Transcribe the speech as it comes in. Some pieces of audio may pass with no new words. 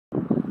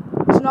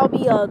and I'll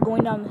be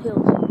going down the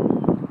hill.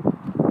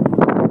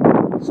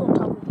 So on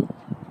top of it.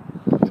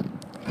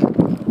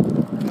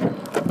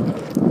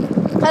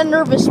 Kind of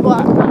nervous,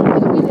 but I think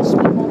I'll give it a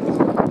speed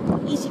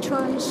bump. Easy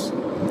turns.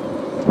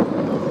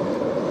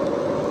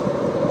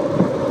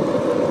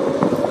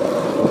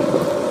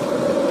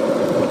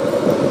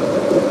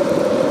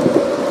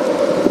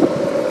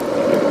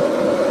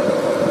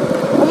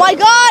 Oh my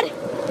God!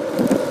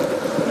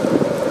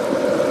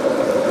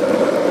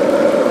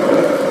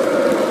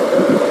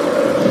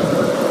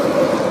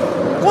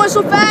 Going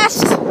so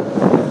fast!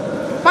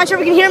 Not sure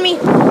if you can hear me.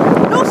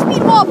 No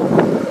speed wobble!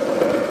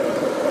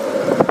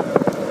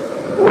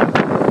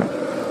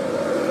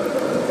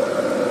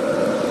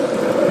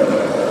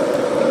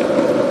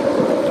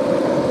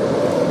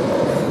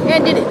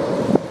 And did it.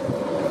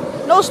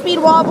 No speed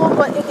wobble,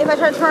 but if I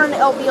try to turn,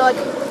 it'll be like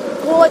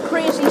go like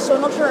crazy, so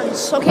no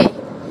turns. Okay.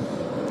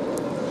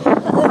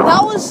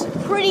 That was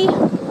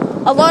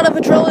a lot of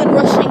adrenaline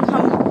rushing.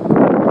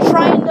 I'm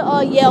trying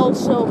to yell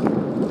so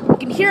you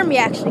can hear me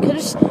actually,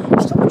 because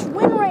there's so much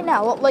wind right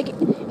now. Like,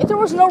 if there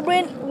was no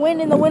wind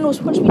and the wind was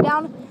pushing me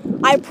down,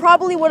 I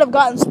probably would have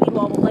gotten speed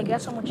wobble. Like,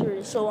 that's how much it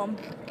is. So,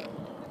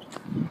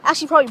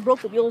 actually probably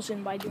broke the wheels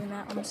in by doing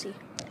that. Let me see.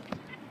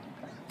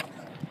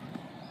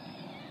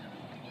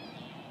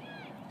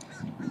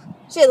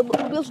 So yeah, the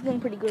wheels are doing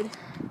pretty good.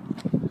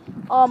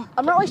 I'm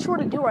not really sure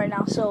what to do right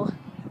now, so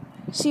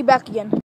see you back again.